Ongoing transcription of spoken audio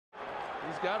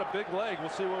He's got a big leg. We'll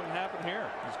see what can happen here.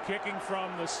 He's kicking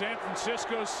from the San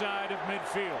Francisco side of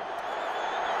midfield.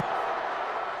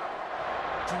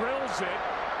 Drills it,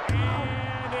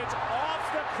 and it's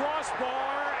off the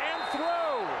crossbar and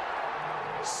through.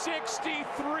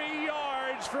 63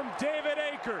 yards from David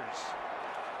Akers.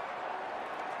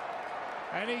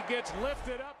 And he gets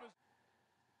lifted up.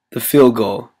 The Field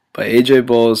Goal by A.J.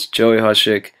 Bolles, Joey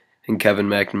Hushek, and Kevin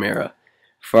McNamara.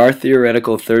 For our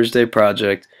theoretical Thursday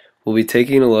project, we'll be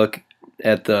taking a look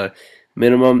at the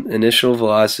minimum initial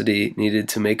velocity needed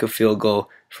to make a field goal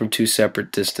from two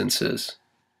separate distances.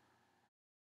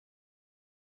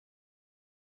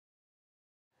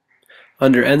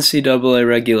 Under NCAA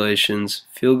regulations,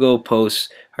 field goal posts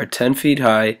are 10 feet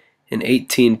high and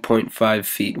 18.5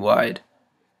 feet wide.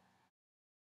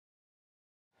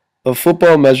 A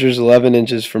football measures 11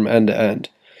 inches from end to end,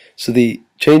 so the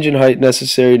change in height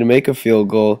necessary to make a field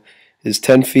goal is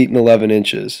 10 feet and 11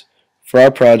 inches. For our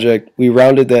project, we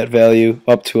rounded that value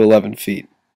up to 11 feet.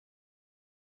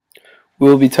 We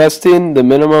will be testing the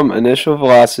minimum initial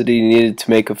velocity needed to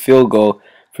make a field goal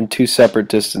from two separate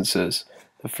distances.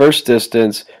 The first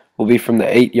distance will be from the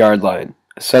 8-yard line,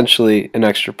 essentially an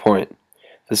extra point.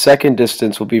 The second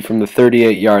distance will be from the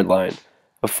 38-yard line,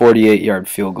 a 48-yard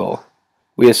field goal.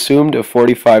 We assumed a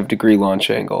 45-degree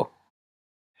launch angle.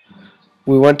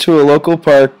 We went to a local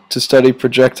park to study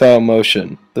projectile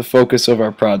motion, the focus of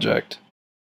our project.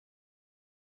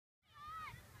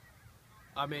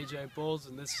 I'm A.J. Bolles,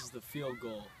 and this is the field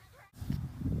goal.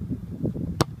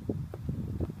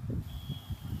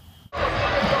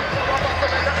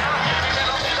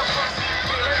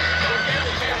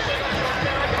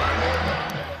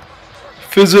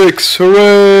 Physics,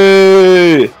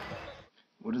 hooray!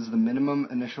 What is the minimum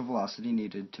initial velocity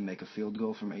needed to make a field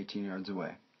goal from 18 yards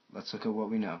away? Let's look at what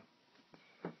we know.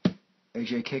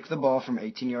 AJ kicked the ball from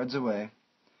 18 yards away,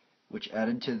 which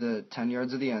added to the 10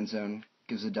 yards of the end zone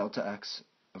gives a delta X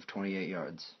of 28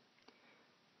 yards.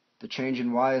 The change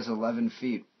in Y is 11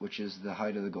 feet, which is the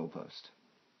height of the goalpost.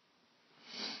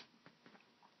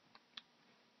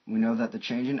 We know that the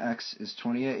change in X is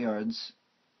 28 yards,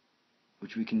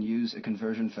 which we can use a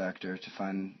conversion factor to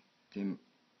find the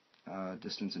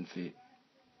distance in feet.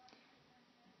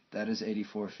 That is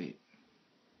 84 feet.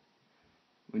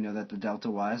 We know that the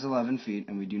delta Y is 11 feet,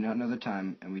 and we do not know the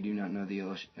time, and we do not know the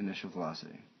initial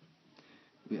velocity.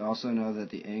 We also know that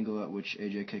the angle at which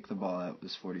AJ kicked the ball at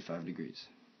was 45 degrees.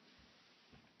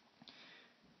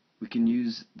 We can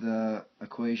use the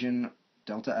equation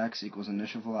delta X equals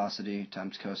initial velocity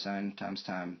times cosine times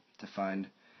time to find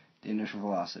the initial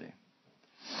velocity.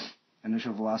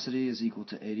 Initial velocity is equal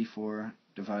to 84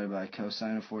 divided by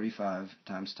cosine of 45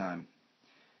 times time.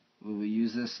 We will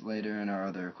use this later in our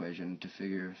other equation to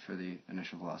figure for the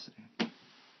initial velocity.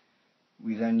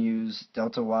 We then use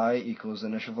delta Y equals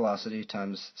initial velocity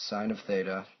times sine of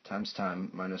theta times time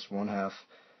minus 1/2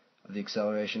 of the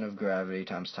acceleration of gravity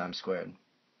times time squared.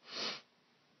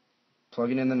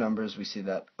 Plugging in the numbers, we see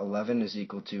that 11 is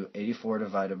equal to 84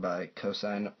 divided by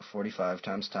cosine of 45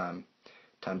 times time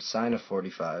times sine of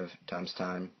 45 times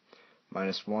time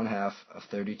minus 1/2 of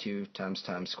 32 times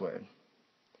time squared.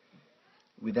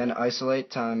 We then isolate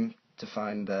time to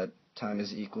find that time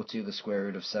is equal to the square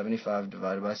root of 75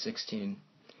 divided by 16,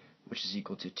 which is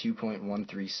equal to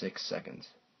 2.136 seconds.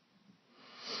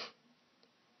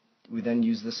 We then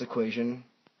use this equation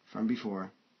from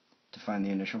before to find the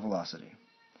initial velocity,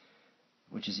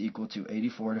 which is equal to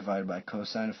 84 divided by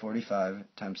cosine of 45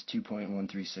 times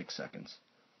 2.136 seconds.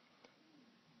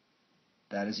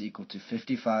 That is equal to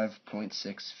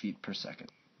 55.6 feet per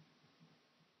second.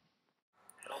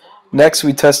 Next,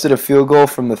 we tested a field goal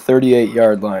from the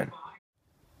 38-yard line.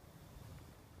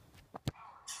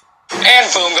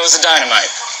 And boom goes the dynamite.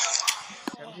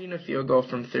 Attempting a field goal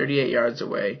from 38 yards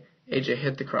away, AJ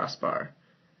hit the crossbar.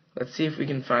 Let's see if we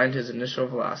can find his initial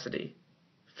velocity.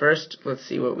 First, let's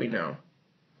see what we know.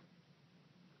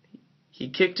 He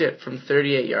kicked it from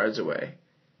 38 yards away.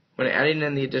 When adding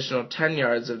in the additional 10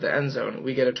 yards of the end zone,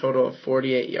 we get a total of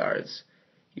 48 yards.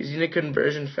 Using a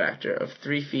conversion factor of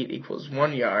 3 feet equals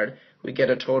 1 yard, we get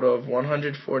a total of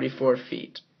 144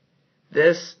 feet.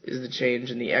 This is the change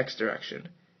in the X direction.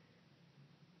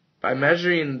 By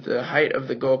measuring the height of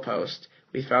the goalpost,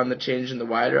 we found the change in the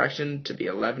Y direction to be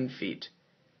 11 feet.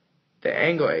 The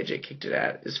angle AJ kicked it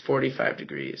at is 45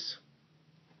 degrees.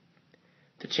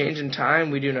 The change in time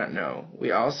we do not know.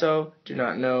 We also do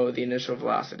not know the initial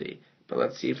velocity, but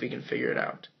let's see if we can figure it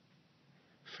out.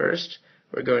 First,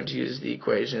 we're going to use the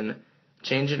equation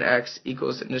change in X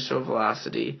equals initial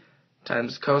velocity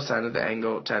times cosine of the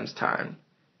angle times time.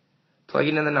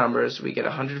 Plugging in the numbers, we get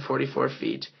 144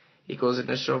 feet equals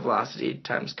initial velocity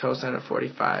times cosine of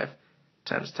 45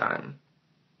 times time.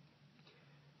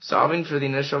 Solving for the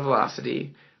initial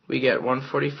velocity, we get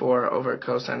 144 over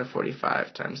cosine of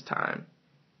 45 times time.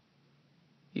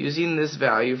 Using this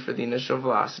value for the initial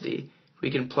velocity,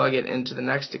 we can plug it into the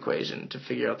next equation to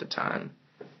figure out the time.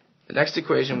 The next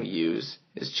equation we use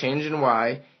is change in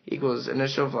y equals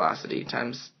initial velocity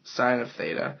times sine of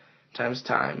theta times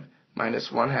time minus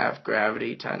 1/2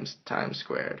 gravity times time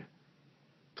squared.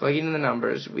 Plugging in the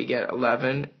numbers, we get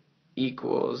 11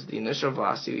 equals the initial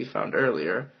velocity we found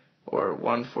earlier, or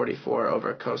 144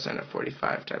 over cosine of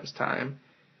 45 times time,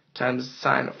 times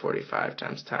sine of 45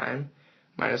 times time,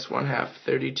 minus 1/2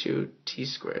 32 t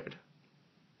squared.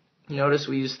 Notice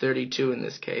we use 32 in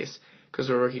this case because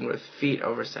we're working with feet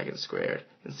over second squared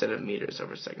instead of meters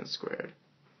over second squared.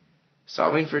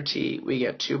 Solving for t, we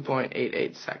get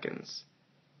 2.88 seconds.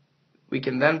 We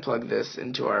can then plug this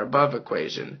into our above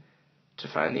equation to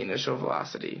find the initial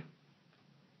velocity.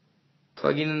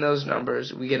 Plugging in those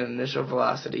numbers, we get an initial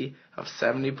velocity of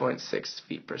 70.6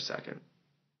 feet per second.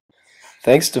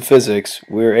 Thanks to physics,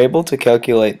 we were able to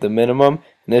calculate the minimum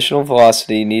initial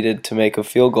velocity needed to make a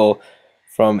field goal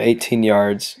from 18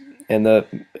 yards and the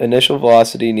initial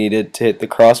velocity needed to hit the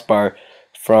crossbar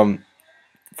from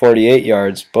 48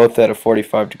 yards, both at a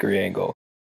 45-degree angle.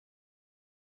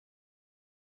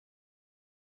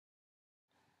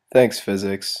 Thanks,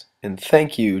 physics, and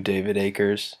thank you, David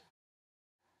Akers.